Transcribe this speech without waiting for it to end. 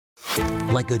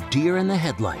Like a deer in the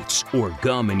headlights or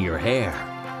gum in your hair,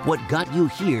 what got you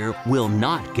here will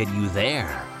not get you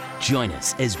there. Join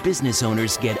us as business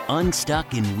owners get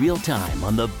unstuck in real time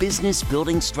on the business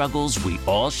building struggles we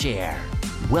all share.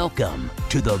 Welcome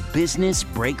to the Business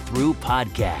Breakthrough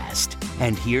Podcast.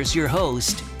 And here's your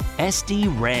host, Esty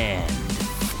Rand.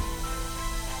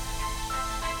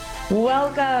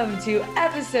 Welcome to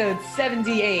episode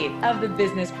 78 of the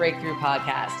Business Breakthrough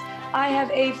Podcast. I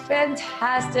have a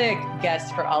fantastic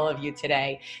guest for all of you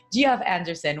today. Geoff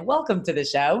Anderson, welcome to the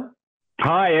show.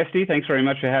 Hi, Esty. Thanks very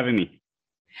much for having me.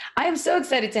 I am so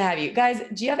excited to have you. Guys,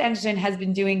 Geoff Anderson has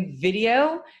been doing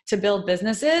video to build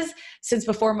businesses since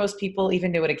before most people even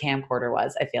knew what a camcorder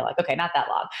was, I feel like. Okay, not that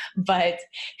long, but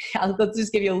let's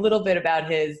just give you a little bit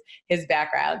about his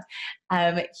background.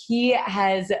 He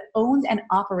has owned and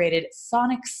operated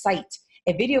Sonic Sight,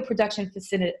 a video production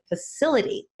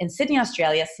facility in Sydney,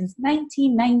 Australia since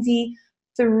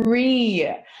 1993.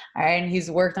 All right, and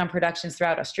he's worked on productions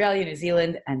throughout Australia, New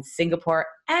Zealand, and Singapore,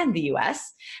 and the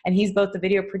US. And he's both the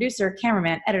video producer,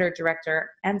 cameraman, editor, director,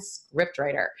 and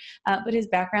scriptwriter. But his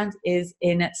background is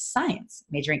in science,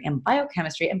 majoring in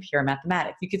biochemistry and pure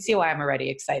mathematics. You can see why I'm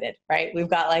already excited, right? We've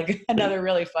got like another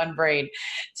really fun brain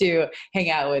to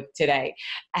hang out with today.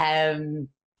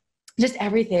 Just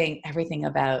everything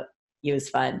about you is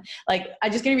fun. Like,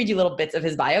 I'm just going to read you little bits of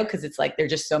his bio because it's like, there's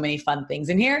just so many fun things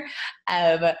in here.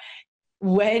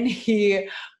 When he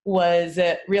was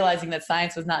realizing that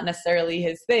science was not necessarily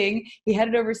his thing, he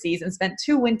headed overseas and spent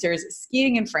 2 winters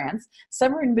skiing in France,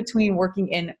 somewhere in between working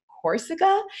in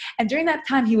Corsica. And during that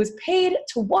time, he was paid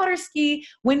to water ski,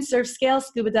 windsurf, scale,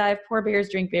 scuba dive, pour beers,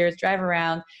 drink beers, drive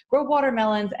around, grow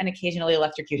watermelons, and occasionally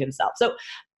electrocute himself. So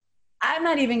I'm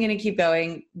not even going to keep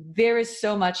going. There is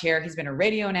so much here. He's been a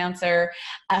radio announcer.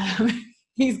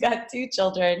 He's got 2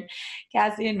 children,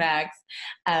 Cassie and Max,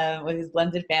 with his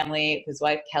blended family, his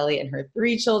wife Kelly, and her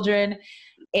 3 children.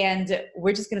 And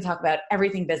we're just going to talk about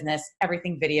everything business,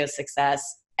 everything video success,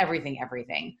 everything.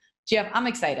 Geoff, I'm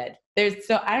excited.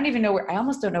 I don't even know I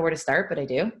almost don't know where to start, but I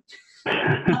do.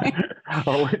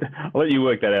 I'll let you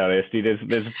work that out, Esty. There's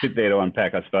a bit there to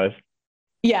unpack, I suppose.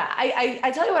 Yeah, I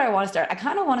tell you what I want to start. I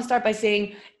kind of want to start by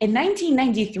saying, in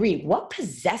 1993, what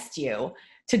possessed you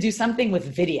to do something with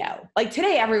video? Like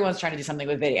today, everyone's trying to do something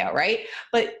with video, right?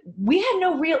 But we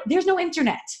had there's no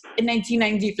internet in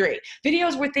 1993.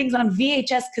 Videos were things on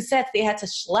VHS cassettes they had to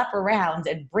schlep around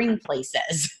and bring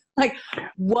places. Like,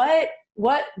 what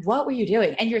were you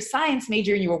doing? And you're a science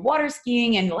major, and you were water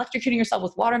skiing and electrocuting yourself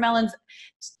with watermelons.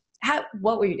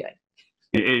 What were you doing?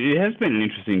 It has been an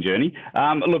interesting journey.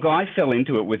 Look, I fell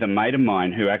into it with a mate of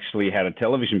mine who actually had a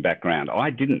television background. I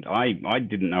didn't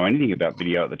know anything about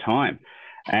video at the time.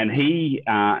 And he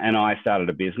and I started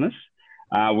a business.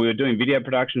 We were doing video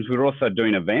productions. We were also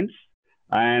doing events.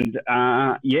 And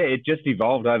it just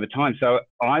evolved over time. So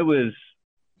I was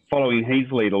following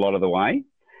his lead a lot of the way.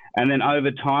 And then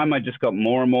over time, I just got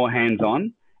more and more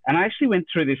hands-on. And I actually went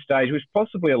through this stage, which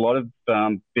possibly a lot of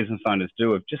business owners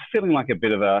do, of just feeling like a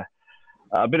bit of an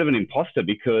imposter,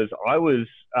 because I was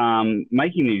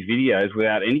making these videos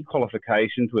without any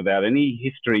qualifications, without any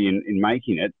history in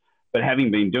making it, but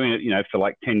having been doing it, for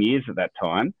like 10 years at that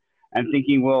time, and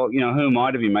thinking, well, who am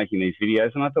I to be making these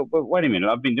videos? And I thought, well, wait a minute,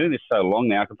 I've been doing this so long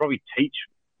now, I could probably teach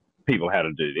people how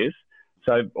to do this.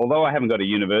 So although I haven't got a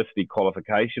university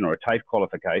qualification or a TAFE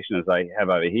qualification as they have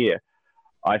over here,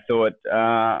 I thought,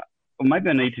 well, maybe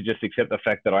I need to just accept the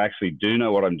fact that I actually do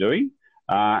know what I'm doing,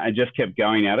 and just kept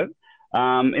going at it.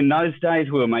 In those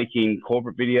days, we were making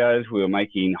corporate videos. We were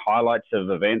making highlights of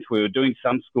events. We were doing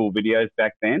some school videos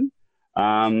back then.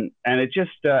 And it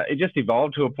just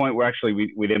evolved to a point where actually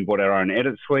we then bought our own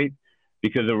edit suite,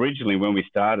 because originally when we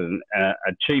started,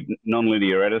 a cheap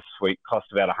non-linear edit suite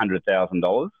cost about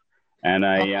 $100,000. And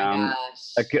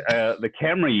the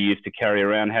camera you used to carry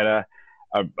around had a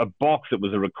box that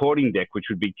was a recording deck, which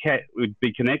would be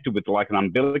connected with like an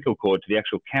umbilical cord to the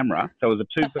actual camera. So it was a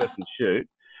 2-person shoot.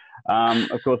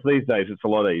 Of course, these days it's a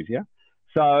lot easier.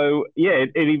 So yeah,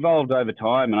 it evolved over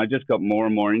time, and I just got more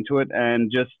and more into it,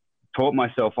 and just taught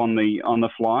myself on the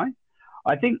fly.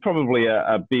 I think probably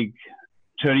a big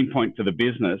turning point for the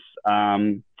business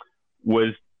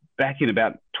was back in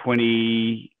about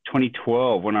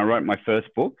 2012 when I wrote my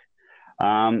first book.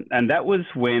 And that was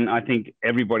when I think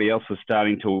everybody else was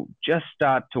starting to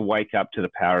start to wake up to the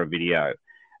power of video.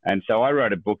 And so I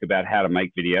wrote a book about how to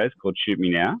make videos called Shoot Me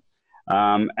Now.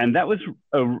 And that was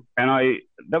a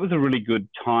really good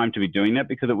time to be doing that,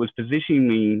 because it was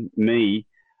positioning me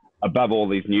above all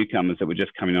these newcomers that were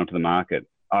just coming onto the market.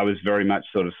 I was very much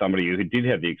sort of somebody who did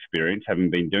have the experience, having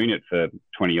been doing it for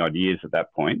 20 odd years at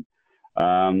that point.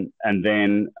 And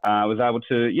then I was able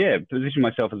to, position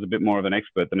myself as a bit more of an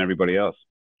expert than everybody else.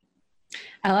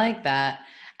 I like that.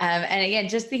 And again,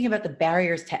 just thinking about the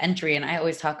barriers to entry, and I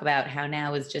always talk about how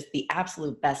now is just the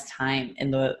absolute best time in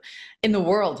the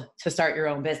world to start your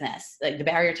own business. Like the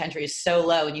barrier to entry is so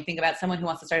low. And you think about someone who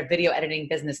wants to start a video editing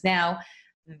business now,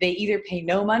 they either pay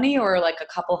no money or like a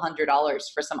couple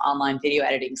 $100s for some online video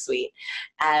editing suite.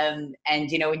 And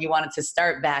when you wanted to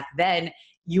start back then,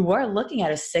 you were looking at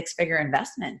a 6-figure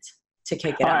investment to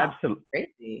kick it off. Absolutely.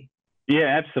 Crazy.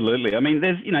 Yeah, absolutely. I mean,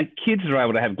 there's, kids are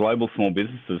able to have global small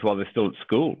businesses while they're still at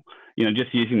school,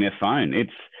 just using their phone.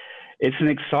 It's an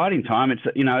exciting time. It's,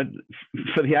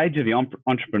 for the age of the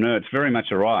entrepreneur, it's very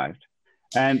much arrived.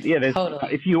 And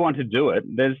Totally. If you want to do it,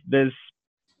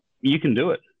 you can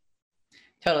do it.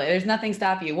 Totally. There's nothing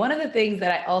stopping you. One of the things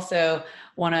that I also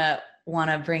want to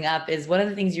bring up is one of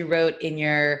the things you wrote in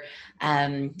your,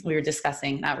 we were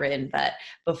discussing, not written, but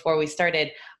before we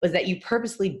started, was that you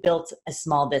purposely built a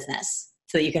small business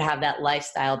so that you could have that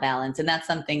lifestyle balance. And that's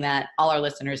something that all our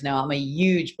listeners know I'm a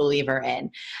huge believer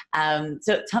in.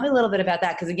 So tell me a little bit about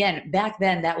that. Because again, back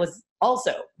then that was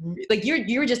also like,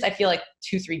 you were just, I feel like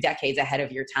 2-3 decades ahead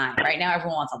of your time. Right now,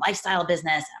 everyone wants a lifestyle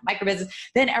business, and a micro business.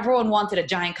 Then everyone wanted a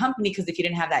giant company, because if you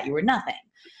didn't have that, you were nothing.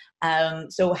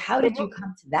 So how did you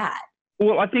come to that?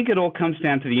 Well, I think it all comes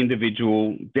down to the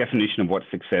individual definition of what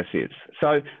success is.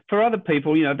 So for other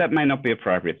people, that may not be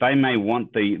appropriate. They may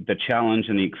want the challenge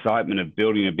and the excitement of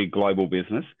building a big global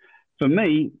business. For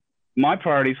me, my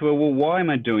priorities were, well, why am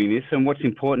I doing this and what's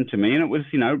important to me? And it was,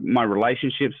 my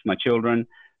relationships, my children.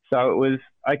 So it was,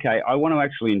 okay, I want to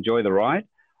actually enjoy the ride.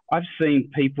 I've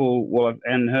seen people,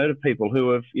 and heard of people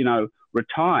who have,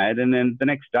 retired, and then the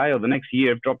next day or the next year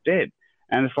have dropped dead.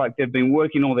 And it's like they've been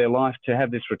working all their life to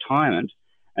have this retirement,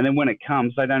 and then when it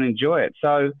comes, they don't enjoy it.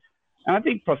 So, and I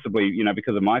think possibly,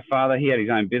 because of my father, he had his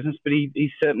own business, but he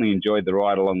certainly enjoyed the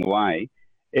ride along the way.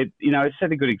 It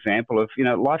set a good example of,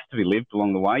 life's to be lived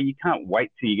along the way. You can't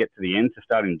wait till you get to the end to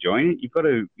start enjoying it. You've got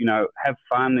to, have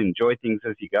fun, enjoy things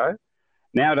as you go.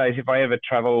 Nowadays, if I ever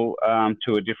travel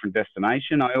to a different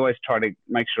destination, I always try to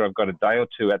make sure I've got a day or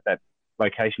two at that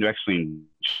location to actually enjoy,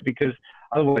 because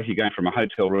otherwise you're going from a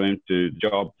hotel room to the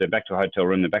job, then back to a hotel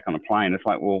room, then back on a plane. It's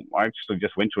like, well, I actually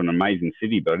just went to an amazing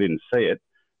city, but I didn't see it.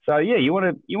 So yeah, you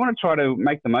want to try to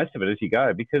make the most of it as you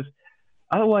go, because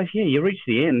otherwise, you reach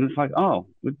the end and it's like,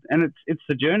 and it's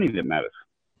the journey that matters.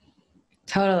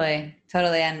 Totally.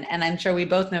 And I'm sure we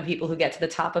both know people who get to the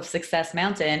top of Success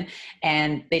Mountain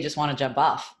and they just want to jump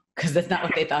off because that's not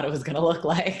what they thought it was going to look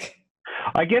like.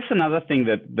 I guess another thing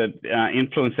that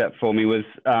influenced that for me was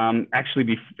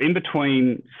actually in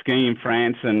between skiing in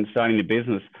France and starting the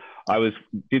business, I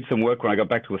did some work when I got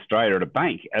back to Australia at a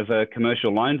bank as a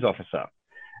commercial loans officer.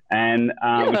 And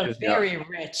you have a very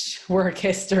rich work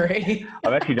history.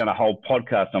 I've actually done a whole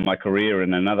podcast on my career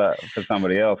and another for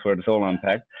somebody else where it's all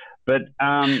unpacked. But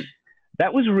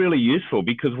that was really useful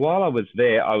because while I was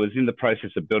there, I was in the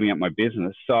process of building up my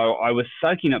business. So I was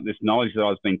soaking up this knowledge that I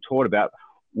was being taught about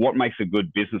what makes a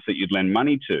good business that you'd lend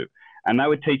money to. And they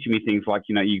were teaching me things like,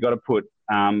 you got to put,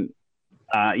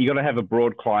 you got to have a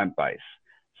broad client base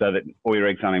so that all your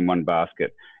eggs aren't in one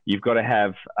basket. You've got to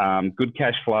have good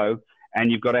cash flow,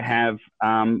 and you've got to have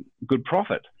good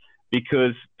profit,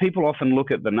 because people often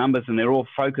look at the numbers and they're all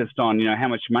focused on, how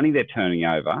much money they're turning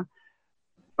over,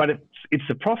 but it's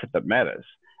the profit that matters.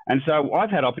 And so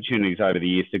I've had opportunities over the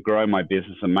years to grow my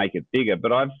business and make it bigger,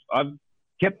 but I've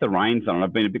kept the reins on it.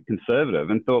 I've been a bit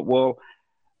conservative and thought, well,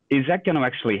 is that going to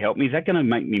actually help me? Is that going to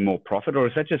make me more profit, or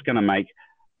is that just going to make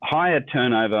higher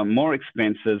turnover, more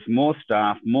expenses, more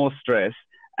staff, more stress,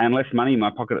 and less money in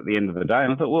my pocket at the end of the day?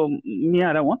 And I thought, well,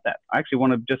 I don't want that. I actually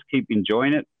want to just keep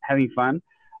enjoying it, having fun.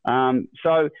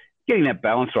 So getting that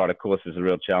balance right, of course, is a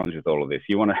real challenge with all of this.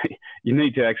 You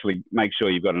need to actually make sure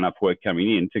you've got enough work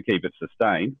coming in to keep it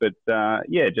sustained, but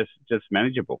just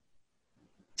manageable.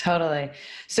 Totally.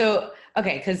 So,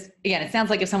 okay, because again, it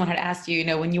sounds like if someone had asked you,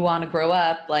 when you want to grow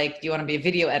up, like, do you want to be a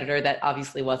video editor? That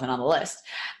obviously wasn't on the list.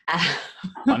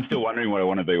 I'm still wondering what I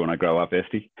want to be when I grow up,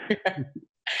 Esty.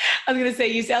 I was going to say,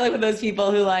 you sound like one of those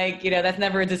people who that's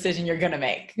never a decision you're going to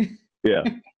make. Yeah.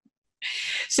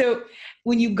 So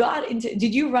when you got into,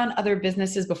 did you run other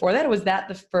businesses before that? Or was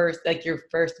that your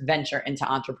first venture into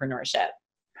entrepreneurship?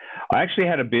 I actually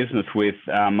had a business with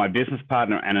my business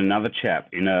partner and another chap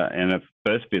in a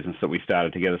first business that we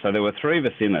started together. So there were three of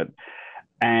us in it.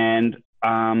 And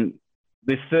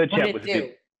this third chap was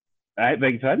do? Beg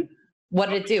your pardon? What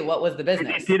did it do? What was the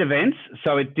business? It did events.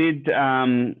 So it did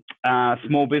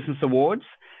small business awards.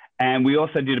 And we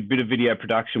also did a bit of video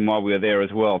production while we were there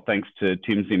as well, thanks to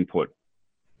Tim's input.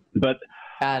 But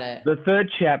Got it. The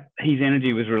third chap, his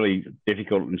energy was really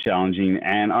difficult and challenging.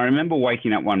 And I remember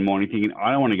waking up one morning thinking,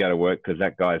 I don't want to go to work because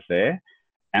that guy's there.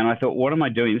 And I thought, what am I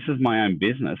doing? This is my own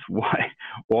business.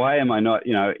 Why am I not,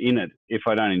 in it if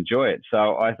I don't enjoy it?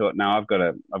 So I thought, no, I've got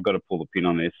to pull the pin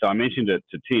on this. So I mentioned it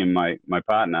to Tim, my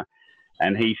partner,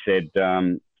 and he said,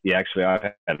 yeah, actually, I've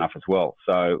had enough as well.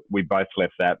 So we both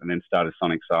left that and then started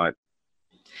Sonic Sight.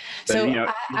 So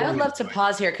I would love to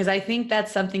pause here because I think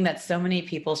that's something that so many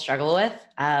people struggle with.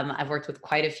 I've worked with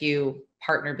quite a few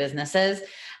partner businesses,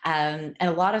 and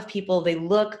a lot of people, they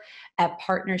look at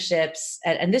partnerships,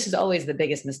 and this is always the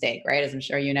biggest mistake, right? As I'm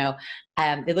sure you know,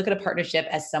 they look at a partnership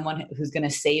as someone who's going to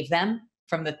save them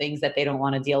from the things that they don't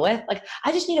want to deal with. Like,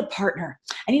 I just need a partner.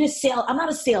 I'm not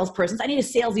a salesperson, so I need a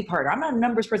salesy partner. I'm not a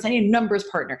numbers person, I need a numbers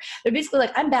partner. They're basically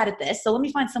like, I'm bad at this, so let me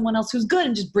find someone else who's good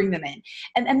and just bring them in.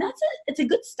 And it's a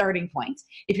good starting point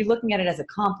if you're looking at it as a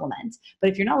compliment.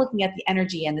 But if you're not looking at the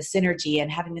energy and the synergy and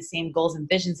having the same goals and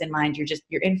visions in mind,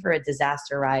 you're in for a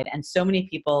disaster ride. And so many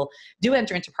people do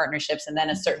enter into partnerships and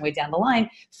then a certain way down the line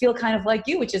feel kind of like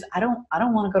you, which is, I don't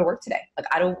want to go to work today. Like,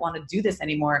 I don't want to do this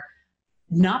anymore.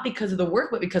 Not because of the work,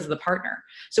 but because of the partner.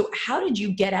 So how did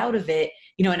you get out of it?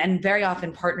 And very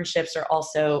often partnerships are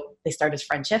also, they start as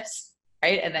friendships,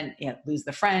 right? And then lose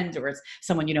the friend, or it's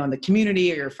someone in the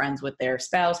community, or you're friends with their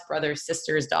spouse, brothers,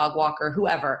 sisters, dog walker,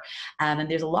 whoever. And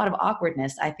there's a lot of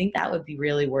awkwardness. I think that would be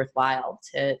really worthwhile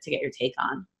to get your take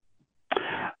on.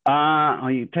 Are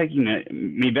you taking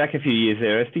me back a few years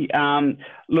there, Esty?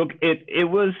 Look, it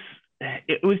was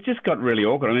just got really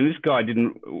awkward. I mean, this guy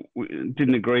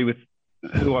didn't agree with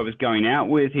who I was going out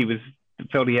with. He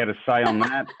felt he had a say on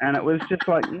that, and it was just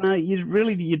like, no,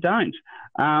 you don't.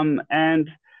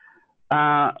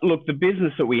 Look, the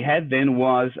business that we had then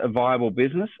was a viable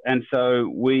business, and so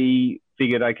we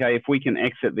figured, okay, if we can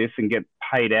exit this and get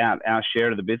paid out our share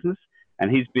of the business,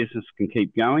 and his business can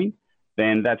keep going,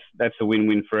 then that's a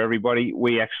win-win for everybody.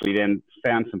 We actually then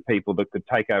found some people that could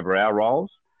take over our roles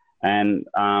and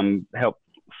help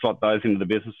slot those into the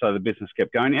business, so the business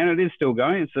kept going, and it is still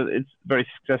going. It's a very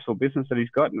successful business that he's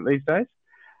got these days.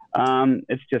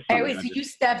 It's just so you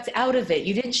stepped out of it.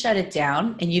 You didn't shut it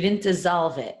down, and you didn't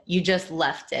dissolve it. You just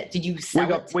left it. Did you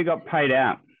sell it? We got paid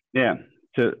out. Yeah.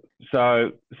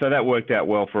 So that worked out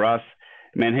well for us.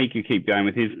 Man, he could keep going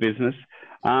with his business.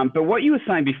 But what you were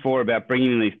saying before about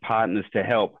bringing in these partners to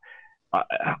help,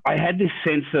 I had this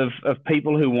sense of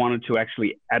people who wanted to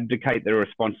actually abdicate their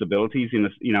responsibilities in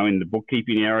the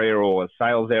bookkeeping area or a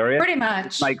sales area. Pretty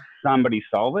much. Make somebody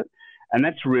solve it. And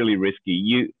that's really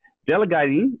risky.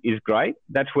 Delegating is great.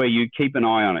 That's where you keep an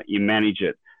eye on it. You manage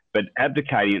it. But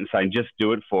abdicating it and saying, just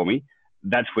do it for me,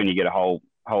 that's when you get a whole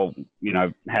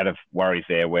hat of worries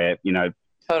there where,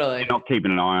 totally. You're not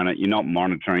keeping an eye on it. You're not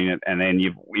monitoring it. And then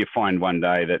you find one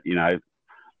day that,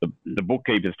 the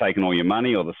bookkeeper's taken all your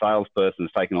money, or the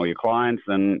salesperson's taken all your clients,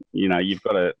 and you've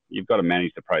got to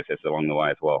manage the process along the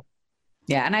way as well.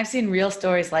 Yeah, and I've seen real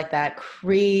stories like that,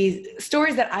 crazy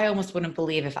stories that I almost wouldn't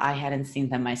believe if I hadn't seen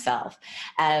them myself.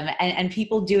 And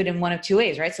people do it in one of two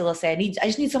ways, right? So they'll say, I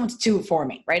just need someone to do it for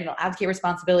me, right? And they'll advocate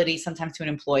responsibility sometimes to an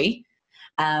employee.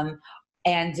 And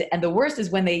the worst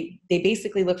is when they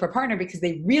basically look for a partner because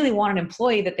they really want an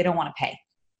employee that they don't want to pay.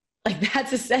 Like,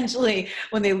 that's essentially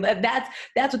when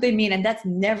that's what they mean. And that's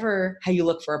never how you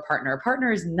look for a partner. A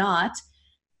partner is not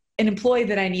an employee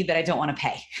that I need that I don't want to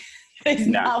pay. It's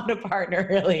not what a partner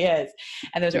really is.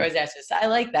 And those are always answers. So I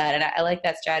like that. And I like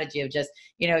that strategy of just,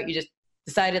 you just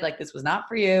decided like this was not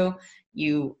for you.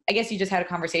 I guess you just had a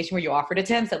conversation where you offered it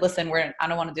to him, said, listen, I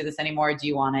don't want to do this anymore. Do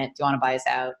you want it? Do you want to buy us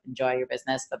out? Enjoy your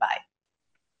business. Bye-bye.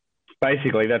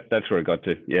 Basically, that's where it got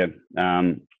to. Yeah.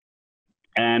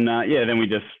 Then we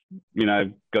just,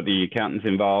 got the accountants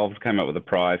involved, came up with a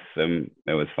price, and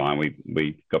it was fine.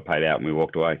 We got paid out and we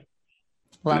walked away.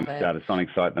 Love and it. Started Sonic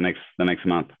Sight the next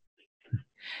month.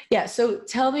 Yeah. So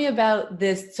tell me about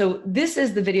this. So this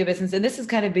is the video business, and this has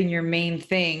kind of been your main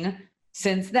thing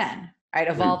since then, right?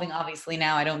 Evolving, obviously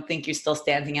now I don't think you're still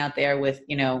standing out there with,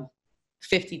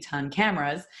 50-ton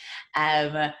cameras.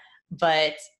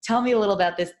 But tell me a little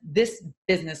about this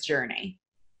business journey.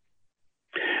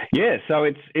 Yeah, so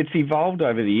it's evolved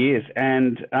over the years,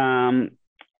 and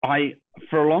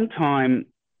for a long time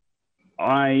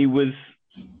I was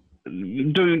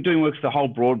doing work with the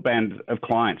whole broadband of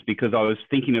clients because I was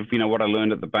thinking of what I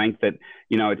learned at the bank, that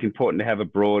it's important to have a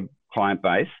broad client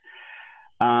base,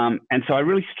 and so I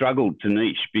really struggled to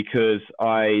niche because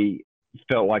I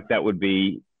felt like that would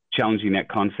be challenging that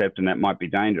concept and that might be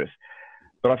dangerous.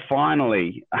 But I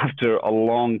finally, after a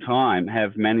long time,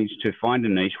 have managed to find a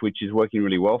niche which is working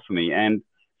really well for me. And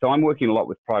so I'm working a lot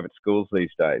with private schools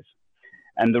these days.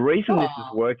 And the reason this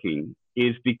is working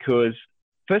is because,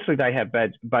 firstly, they have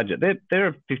bad budget. They're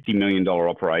a $50 million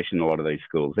operation, a lot of these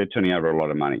schools. They're turning over a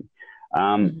lot of money.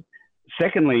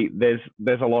 Secondly,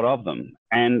 there's a lot of them.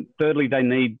 And thirdly, they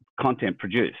need content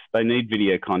produced. They need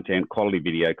video content, quality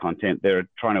video content. They're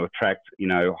trying to attract,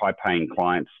 high-paying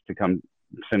clients to come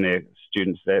send their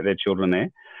students, their children there.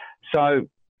 So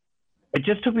it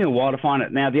just took me a while to find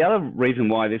it. Now, the other reason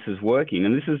why this is working,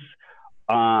 and this is,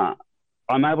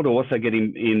 I'm able to also get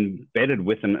embedded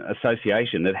with an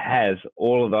association that has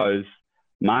all of those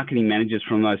marketing managers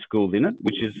from those schools in it,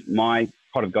 which is my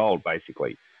pot of gold,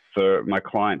 basically, for my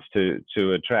clients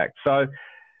to attract. So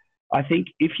I think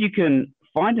if you can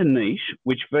find a niche,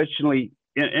 which virtually,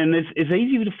 and it's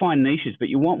easy to find niches, but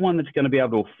you want one that's going to be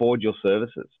able to afford your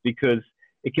services, because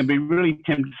it can be really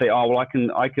tempting to say, oh, well,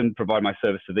 I can provide my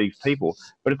service to these people.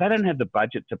 But if they don't have the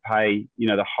budget to pay,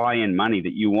 the high-end money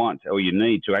that you want or you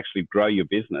need to actually grow your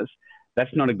business,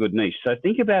 that's not a good niche. So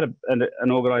think about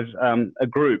a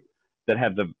group that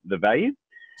have the value.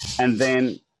 And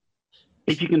then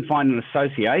if you can find an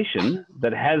association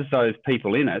that has those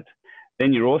people in it,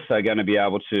 then you're also going to be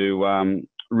able to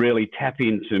really tap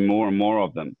into more and more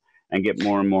of them and get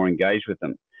more and more engaged with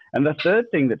them. And the third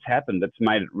thing that's happened that's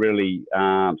made it really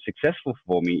successful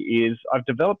for me is I've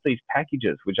developed these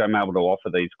packages which I'm able to offer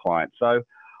these clients. So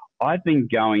I've been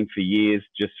going for years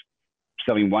just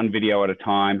selling one video at a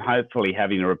time, hopefully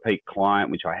having a repeat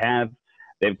client, which I have.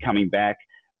 They're coming back.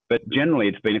 But generally,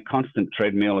 it's been a constant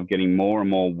treadmill of getting more and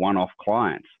more one-off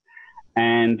clients.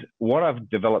 And what I've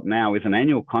developed now is an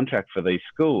annual contract for these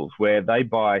schools where they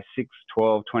buy 6,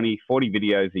 12, 20, 40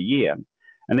 videos a year,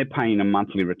 and they're paying a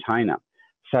monthly retainer.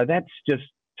 So that's just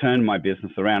turned my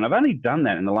business around. I've only done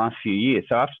that in the last few years.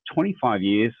 So after 25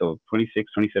 years or 26,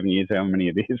 27 years, how many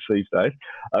it is these days,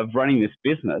 of running this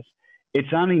business,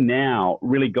 it's only now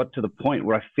really got to the point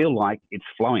where I feel like it's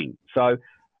flowing. So,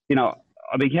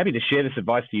 I'd be happy to share this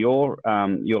advice to your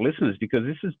listeners, because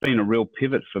this has been a real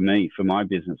pivot for me, for my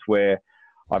business, where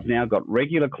I've now got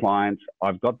regular clients.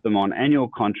 I've got them on annual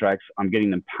contracts. I'm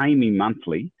getting them paying me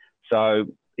monthly. So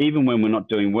even when we're not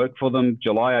doing work for them,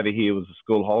 July over here was the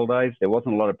school holidays. There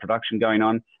wasn't a lot of production going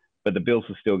on, but the bills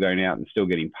were still going out and still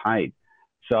getting paid.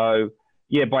 So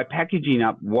yeah, by packaging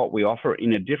up what we offer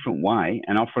in a different way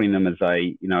and offering them as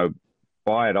a,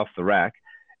 buy it off the rack,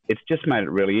 it's just made it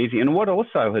really easy. And what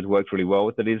also has worked really well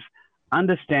with it is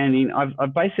understanding.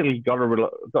 I've basically got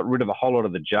rid of a whole lot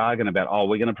of the jargon about, oh,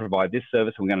 we're going to provide this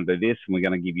service, and we're going to do this, and we're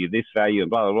going to give you this value, and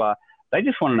blah, blah, blah. They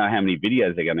just want to know how many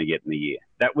videos they're going to get in a year.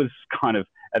 That was kind of,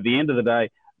 at the end of the day,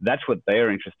 that's what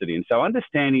they're interested in. So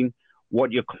understanding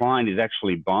what your client is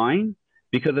actually buying,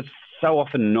 because it's so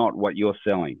often not what you're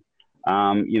selling.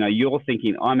 You're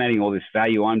thinking, I'm adding all this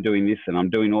value, I'm doing this, and I'm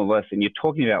doing all this, and you're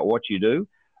talking about what you do.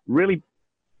 Really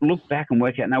look back and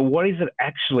work out, now, what is it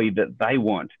actually that they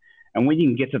want? And when you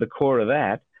can get to the core of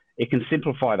that, it can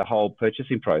simplify the whole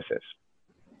purchasing process.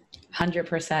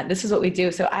 100%. This is what we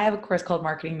do. So I have a course called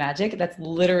Marketing Magic. That's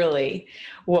literally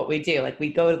what we do. Like,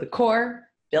 we go to the core,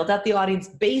 build out the audience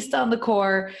based on the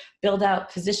core, build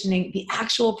out positioning, the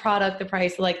actual product, the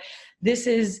price. Like, this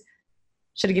is,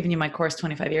 should have given you my course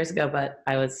 25 years ago, but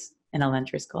I was in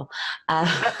elementary school.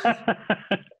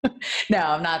 No,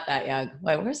 I'm not that young.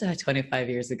 Wait, where's that 25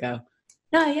 years ago?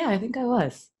 No, yeah, I think I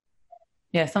was.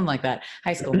 Yeah, something like that.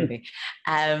 High school maybe.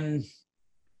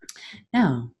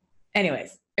 No.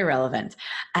 Anyways, irrelevant.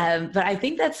 But I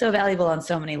think that's so valuable on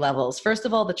so many levels. First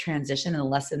of all, the transition and the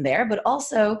lesson there, but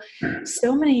also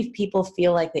so many people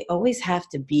feel like they always have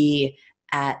to be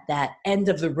at that end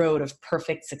of the road of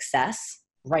perfect success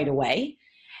right away.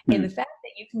 And the fact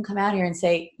that you can come out here and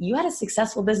say, you had a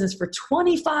successful business for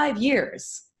 25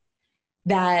 years,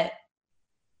 that,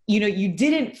 you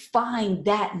didn't find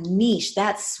that niche,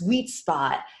 that sweet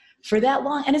spot for that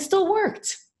long, and it still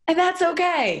worked. And that's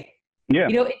okay. Yeah.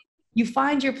 You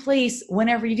find your place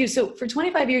whenever you do. So for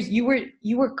 25 years, you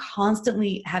were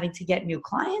constantly having to get new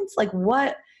clients.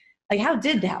 How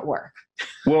did that work?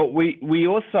 Well, we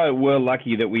also were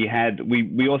lucky that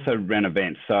we also ran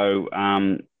events. So,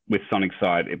 with Sonic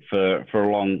Side, for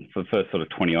the first sort of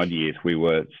 20 odd years, we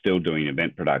were still doing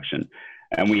event production.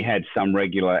 And we had some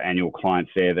regular annual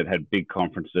clients there that had big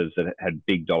conferences that had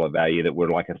big dollar value that were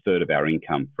like a third of our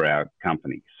income for our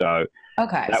company. So,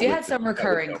 okay. So you had some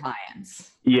recurring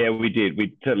clients. Yeah, we did.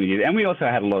 We certainly did. And we also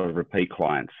had a lot of repeat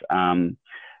clients. But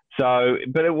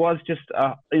it was just,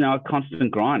 a constant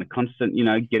grind, a constant,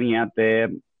 getting out there,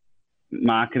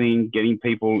 marketing, getting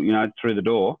people, through the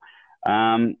door.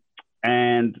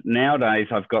 And nowadays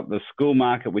I've got the school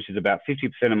market, which is about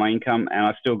 50% of my income. And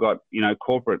I've still got,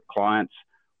 corporate clients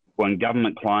and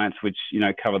government clients, which,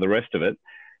 cover the rest of it.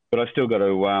 but I've still got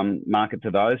to market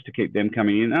to those to keep them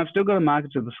coming in. And I've still got to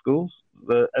market to the schools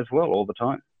as well all the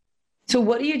time. So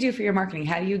what do you do for your marketing?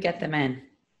 How do you get them in?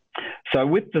 So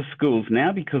with the schools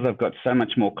now, because I've got so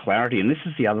much more clarity, and this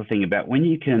is the other thing about when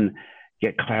you can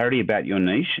get clarity about your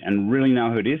niche and really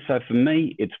know who it is. So for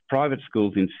me, it's private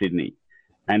schools in Sydney.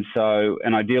 And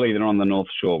ideally they're on the North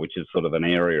Shore, which is sort of an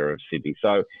area of Sydney.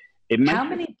 So how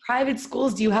many private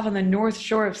schools do you have on the North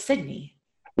Shore of Sydney?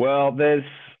 Well, there's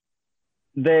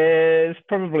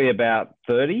probably about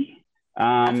 30.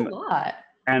 That's a lot.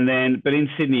 But in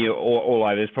Sydney, all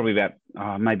over, there's probably about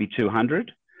maybe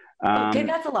 200. Okay,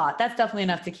 that's a lot. That's definitely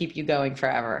enough to keep you going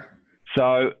forever.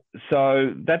 So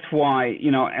that's why,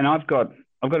 and I've got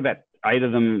about 8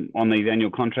 of them on these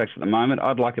annual contracts at the moment.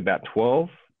 I'd like about 12.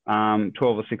 12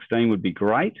 or 16 would be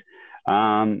great.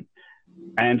 And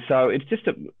so it's just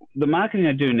the marketing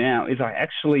I do now is I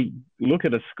actually look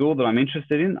at a school that I'm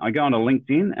interested in. I go onto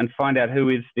LinkedIn and find out who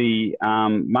is the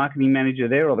marketing manager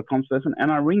there or the comms person,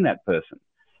 and I ring that person.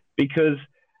 Because,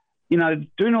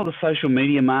 doing all the social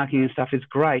media marketing and stuff is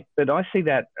great, but I see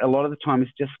that a lot of the time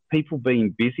it's just people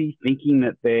being busy, thinking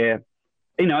that they're,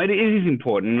 it is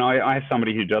important. And I have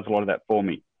somebody who does a lot of that for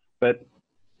me. But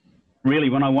really,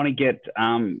 when I want to get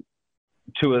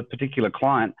to a particular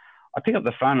client, I pick up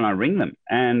the phone and I ring them,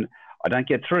 and I don't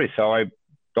get through. So I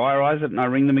diarise it and I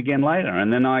ring them again later,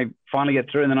 and then I finally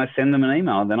get through, and then I send them an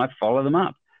email, and then I follow them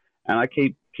up, and I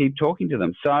keep talking to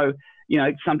them. So,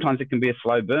 sometimes it can be a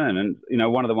slow burn. And,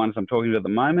 one of the ones I'm talking to at the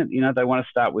moment, they want to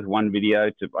start with one video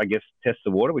to, I guess, test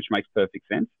the water, which makes perfect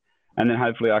sense. And then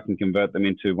hopefully I can convert them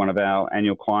into one of our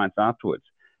annual clients afterwards.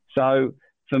 So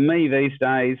for me these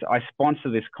days, I sponsor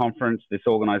this conference, this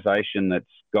organization that's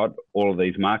got all of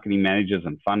these marketing managers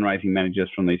and fundraising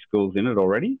managers from these schools in it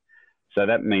already. So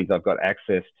that means I've got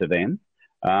access to them.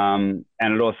 And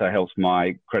it also helps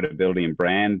my credibility and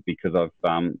brand because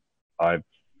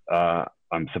I'm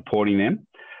supporting them.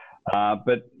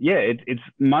 But yeah, it's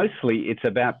mostly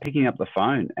about picking up the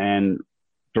phone and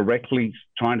directly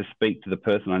trying to speak to the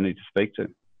person I need to speak to.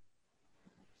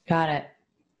 Got it.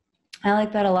 I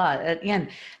like that a lot. Again,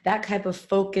 that type of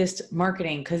focused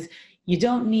marketing, because you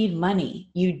don't need money.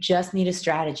 You just need a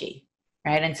strategy,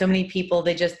 right? And so many people,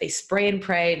 they spray and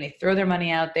pray and they throw their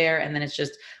money out there, and then it's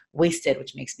just wasted,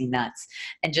 which makes me nuts.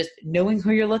 And just knowing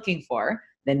who you're looking for,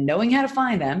 then knowing how to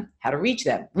find them, how to reach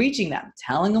them, reaching them,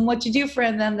 telling them what you do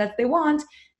for them that they want.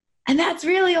 And that's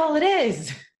really all it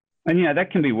is. And that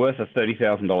can be worth a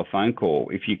 $30,000 phone call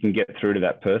if you can get through to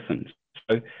that person.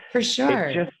 So for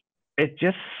sure. It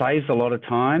just saves a lot of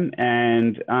time,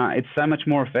 and it's so much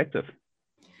more effective.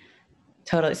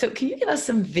 Totally. So can you give us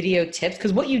some video tips?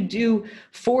 Because what you do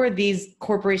for these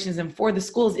corporations and for the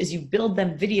schools is you build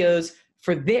them videos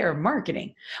for their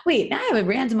marketing. Wait, now I have a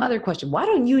random other question. Why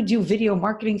don't you do video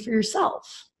marketing for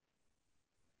yourself?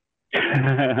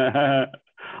 Like,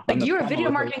 you're a video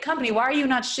marketing company. Why are you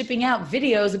not shipping out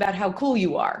videos about how cool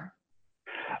you are?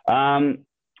 I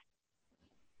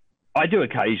do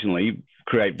occasionally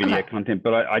create video content,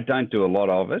 but I don't do a lot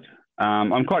of it.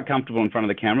 I'm quite comfortable in front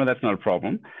of the camera. That's not a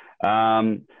problem.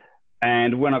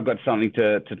 And when I've got something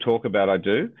to talk about, I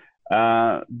do.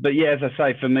 But yeah, as I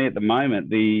say, for me at the moment,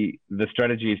 the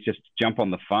strategy is just jump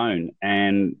on the phone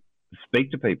and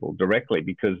speak to people directly,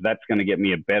 because that's going to get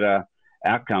me a better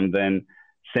outcome than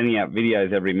sending out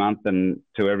videos every month and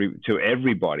to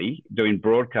everybody doing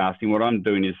broadcasting. What I'm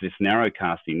doing is this narrow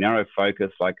casting,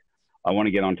 focus. Like, I want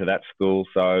to get onto that school,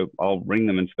 so I'll ring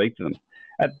them and speak to them.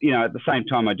 At the same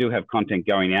time, I do have content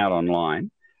going out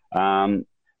online.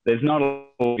 There's not a lot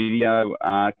of video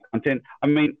content. I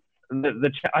mean,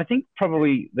 I think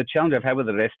probably the challenge I've had with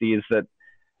it, Esty, is that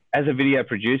as a video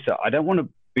producer, I don't want to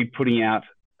be putting out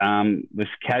this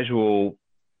casual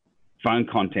phone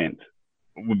content,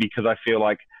 because I feel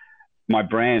like my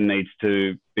brand needs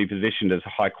to be positioned as a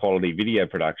high quality video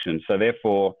production. So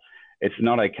therefore, it's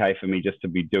not okay for me just to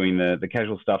be doing the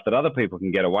casual stuff that other people can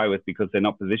get away with because they're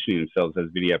not positioning themselves as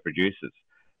video producers.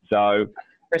 So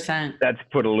 100%. That's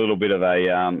put a little bit of a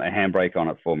handbrake on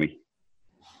it for me.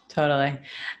 Totally.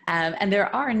 And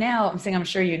there are now, I'm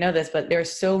sure you know this, but there are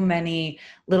so many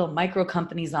little micro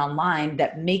companies online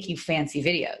that make you fancy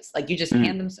videos. Like, you just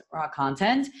hand them some raw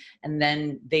content and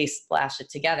then they splash it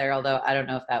together. Although I don't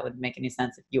know if that would make any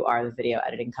sense if you are the video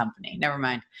editing company. Never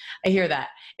mind. I hear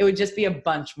that. It would just be a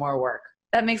bunch more work.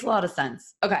 That makes a lot of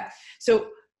sense. Okay.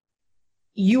 So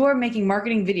you are making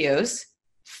marketing videos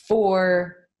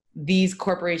for these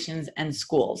corporations and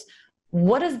schools.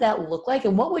 What does that look like?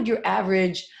 And what would your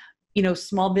average,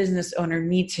 small business owner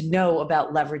need to know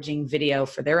about leveraging video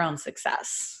for their own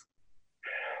success?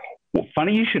 Well,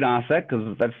 funny you should ask that,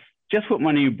 because that's just what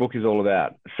my new book is all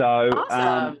about. So,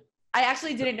 awesome. I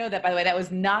actually didn't know that, by the way. That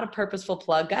was not a purposeful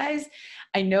plug, guys.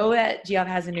 I know that Geoff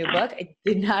has a new book. I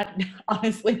did not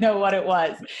honestly know what it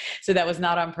was. So that was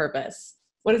not on purpose.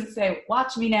 What does it say?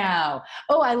 Watch me now.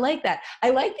 Oh, I like that. I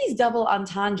like these double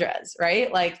entendres,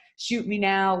 right? Like shoot me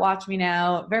now, watch me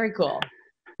now. Very cool.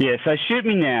 Yeah, so Shoot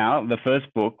Me Now, the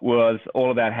first book, was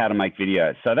all about how to make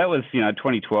videos. So that was,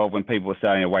 2012 when people were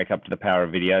starting to wake up to the power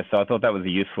of video. So I thought that was a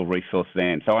useful resource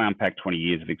then. So I unpacked 20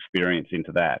 years of experience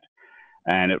into that.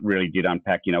 And it really did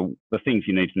unpack, the things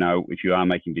you need to know if you are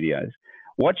making videos.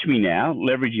 Watch Me Now,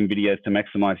 leveraging videos to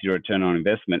maximize your return on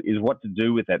investment, is what to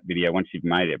do with that video once you've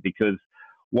made it. Because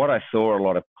what I saw a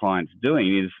lot of clients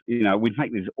doing is, we'd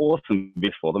make these awesome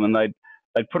videos for them and they'd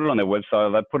put it on their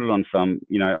website, they'd put it on some,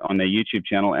 on their YouTube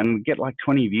channel and get like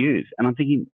 20 views. And I'm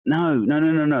thinking, no.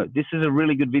 This is a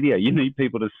really good video. You need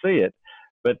people to see it,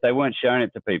 but they weren't showing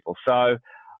it to people. So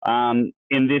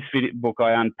in this book,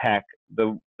 I unpack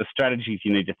the strategies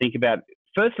you need to think about.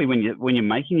 Firstly, when you're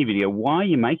making your video, why are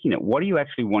you making it? What are you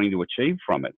actually wanting to achieve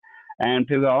from it? And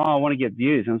people go, oh, I want to get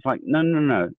views. And it's like,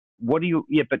 no.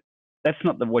 But that's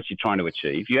not what you're trying to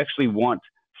achieve. You actually want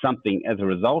something as a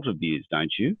result of views,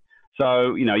 don't you?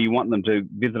 So, you want them to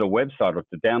visit a website or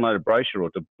to download a brochure or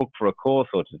to book for a course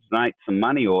or to donate some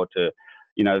money or to,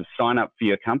 sign up for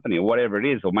your company or whatever it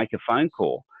is, or make a phone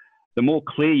call. The more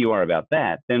clear you are about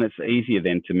that, then it's easier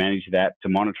then to manage that, to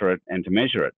monitor it and to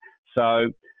measure it.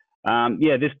 So,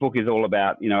 this book is all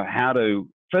about, how to,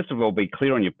 first of all, be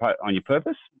clear on your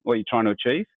purpose, what you're trying to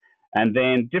achieve, and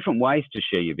then different ways to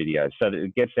share your videos so that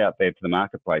it gets out there to the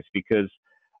marketplace. Because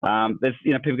there's,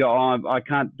 people go, oh, I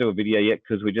can't do a video yet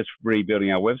because we're just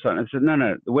rebuilding our website. And I said,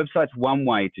 no, the website's one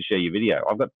way to share your video.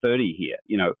 I've got 30 here.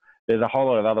 There's a whole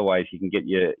lot of other ways you can get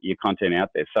your content out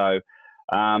there. So,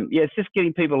 it's just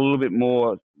getting people a little bit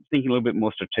more, thinking a little bit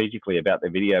more strategically about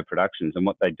their video productions and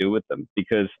what they do with them.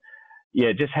 Because,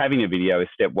 just having a video is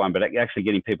step one, but actually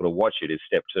getting people to watch it is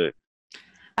step two.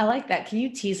 I like that. Can you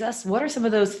tease us? What are some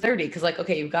of those 30? Because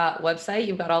you've got website,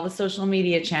 you've got all the social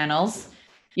media channels,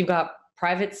 you've got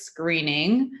private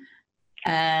screening,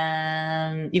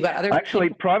 and you've got other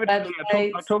private.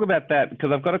 I'll talk about that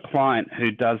because I've got a client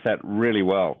who does that really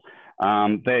well.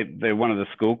 They're one of the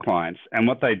school clients, and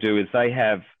what they do is they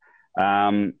have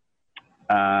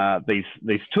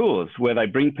these tours where they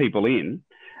bring people in,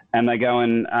 and they go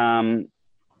and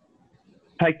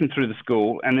take them through the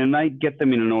school, and then they get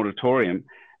them in an auditorium,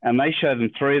 and they show them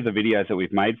 3 of the videos that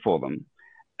we've made for them,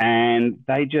 and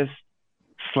they just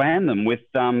slam them with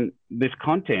this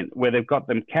content where they've got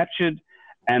them captured,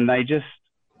 and they just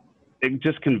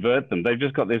convert them. They've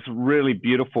just got this really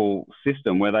beautiful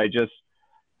system where they just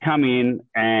come in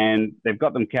and they've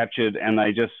got them captured and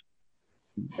they just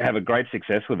have a great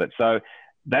success with it. So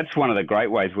that's one of the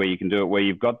great ways where you can do it, where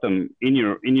you've got them in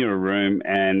your room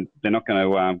and they're not going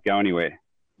to go anywhere.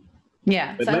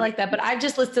 Yeah, so I like that. But I've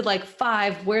just listed like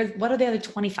 5. What are the other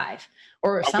 25?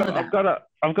 Or some of them? I've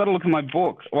got to look at my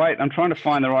book. Wait, I'm trying to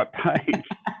find the right page.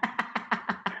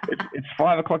 It's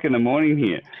 5 o'clock in the morning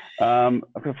here. I've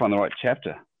got to find the right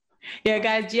chapter. Yeah,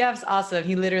 guys, Geoff's awesome.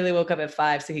 He literally woke up at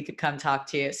 5 so he could come talk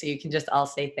to you. So you can just all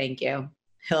say thank you.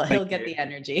 He'll get the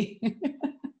energy.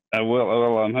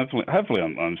 Well, hopefully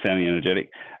I'm sounding energetic.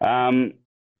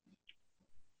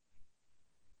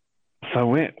 So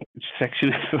which section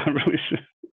is I really should?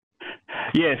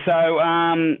 Yeah, so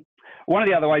one of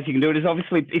the other ways you can do it is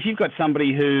obviously if you've got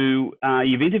somebody who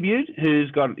you've interviewed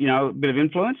who's got a bit of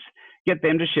influence, get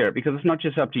them to share it, because it's not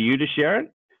just up to you to share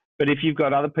it. But if you've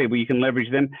got other people, you can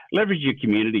leverage them, leverage your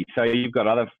community. So you've got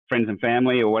other friends and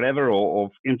family or whatever,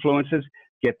 or influencers,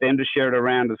 get them to share it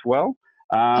around as well.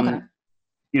 Okay.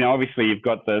 Obviously you've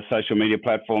got the social media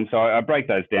platforms. So I break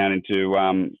those down into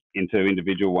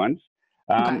individual ones.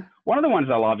 Okay. One of the ones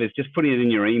I love is just putting it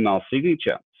in your email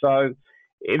signature. So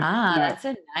that's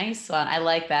a nice one. I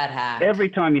like that hack. Every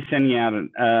time you're sending out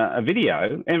a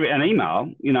video, an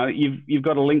email, you've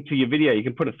got a link to your video. You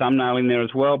can put a thumbnail in there as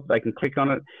well. They can click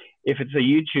on it. If it's a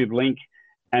YouTube link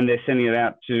and they're sending it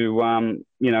out to, in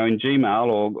Gmail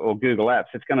or Google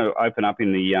Apps, it's going to open up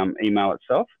in the email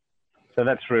itself. So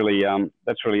that's really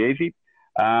easy.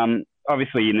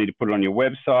 Obviously, you need to put it on your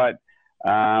website.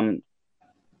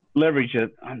 Leverage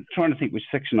it. I'm trying to think which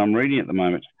section I'm reading at the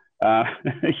moment.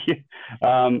 You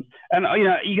can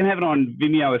have it on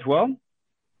Vimeo as well.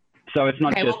 So it's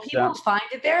not just... people find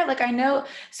it there? I know...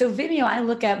 So Vimeo, I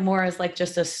look at more as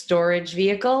just a storage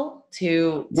vehicle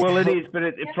to... Well, it is, but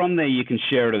from there you can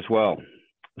share it as well.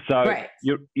 So right.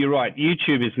 You're right.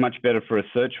 YouTube is much better for a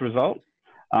search result.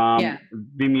 Yeah.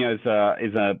 Vimeo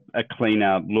is a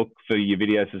cleaner look for your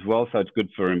videos as well, so it's good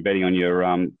for embedding on your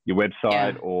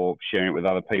website or sharing it with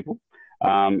other people.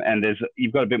 And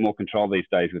you've got a bit more control these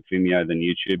days with Vimeo than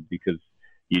YouTube, because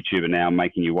YouTube are now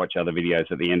making you watch other videos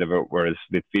at the end of it, whereas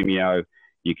with Vimeo,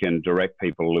 you can direct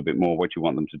people a little bit more what you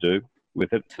want them to do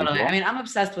with it. Totally. Well. I mean, I'm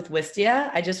obsessed with Wistia.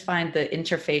 I just find the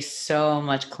interface so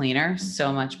much cleaner,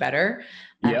 so much better,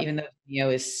 even though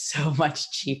Vimeo is so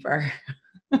much cheaper.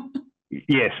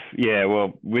 Yes. Yeah.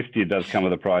 Well, Wistia does come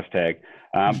with a price tag.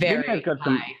 Very Vimeo's got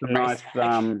some nice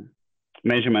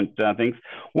measurement things.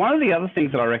 One of the other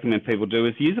things that I recommend people do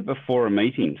is use it before a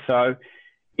meeting. So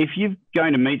if you're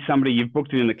going to meet somebody, you've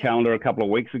booked it in the calendar a couple of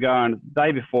weeks ago, and the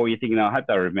day before you're thinking, I hope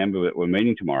they remember that we're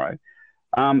meeting tomorrow.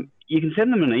 You can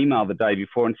send them an email the day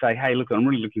before and say, hey, look, I'm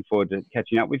really looking forward to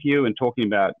catching up with you and talking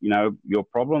about, your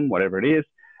problem, whatever it is.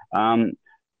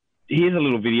 Here's a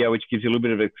little video which gives you a little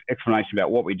bit of explanation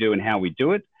about what we do and how we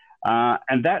do it.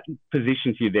 And that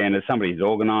positions you then as somebody who's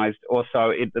organized. Also,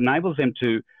 it enables them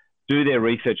to do their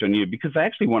research on you, because they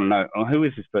actually want to know, who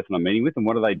is this person I'm meeting with and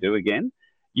what do they do again?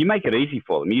 You make it easy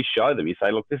for them. You show them. You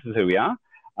say, look, this is who we are.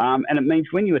 And it means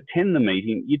when you attend the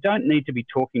meeting, you don't need to be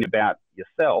talking about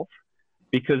yourself,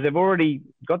 because they've already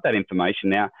got that information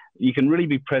now. You can really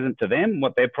be present to them,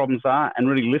 what their problems are, and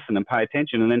really listen and pay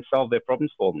attention and then solve their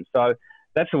problems for them. So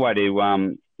that's a way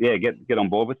to get on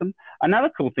board with them. Another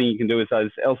cool thing you can do is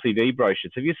those LCD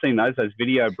brochures. Have you seen those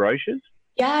video brochures?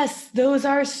 Yes, those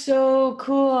are so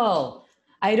cool.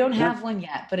 I don't have one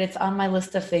yet, but it's on my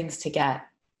list of things to get.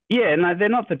 Yeah, no, they're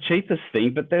not the cheapest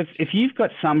thing, but if you've got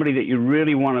somebody that you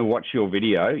really want to watch your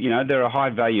video, they're a high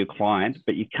value client,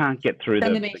 but you can't get through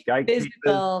the gatekeepers.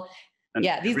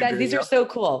 Yeah, these guys, these are so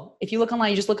cool. If you look online,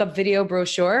 you just look up video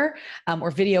brochure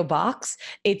or video box.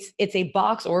 It's a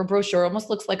box or a brochure, almost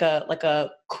looks like a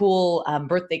cool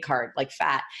birthday card, like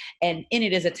fat. And in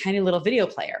it is a tiny little video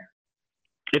player.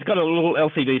 It's got a little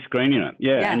LCD screen in it.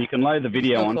 Yeah. And you can load the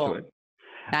video onto it.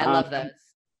 I love those.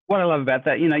 What I love about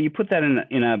that, you put that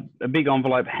in a big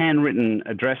envelope, handwritten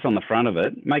address on the front of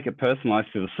it, make it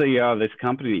personalized to the CEO of this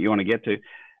company that you want to get to.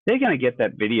 They're going to get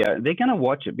that video. They're going to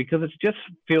watch it because it just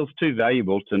feels too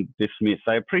valuable to dismiss.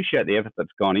 They appreciate the effort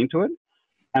that's gone into it,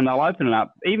 and they'll open it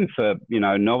up even for,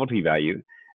 novelty value.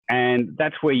 And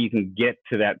that's where you can get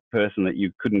to that person that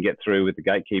you couldn't get through with the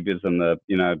gatekeepers and the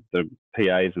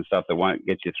PAs and stuff that won't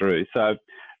get you through. So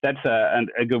that's a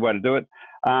good way to do it.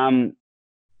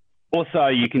 Also,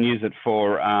 you can use it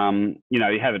for,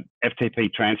 you have an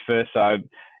FTP transfer. So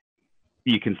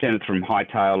you can send it from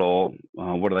Hightail or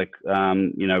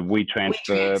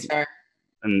WeTransfer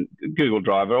and Google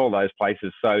Drive, all those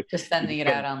places. So just sending it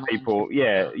out online. People,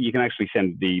 you can actually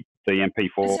send the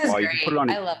MP4. This is great. Put it on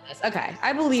I love this. Okay,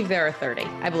 I believe there are 30.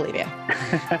 I believe you.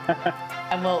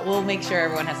 And we'll make sure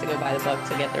everyone has to go buy the book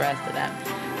to get the rest of them.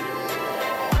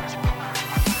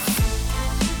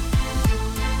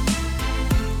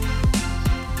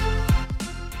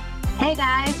 Hey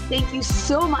guys, thank you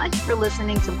so much for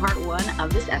listening to part 1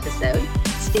 of this episode.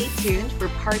 Stay tuned for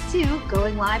part 2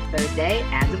 going live Thursday.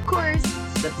 And of course,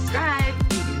 subscribe.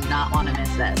 You do not want to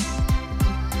miss this.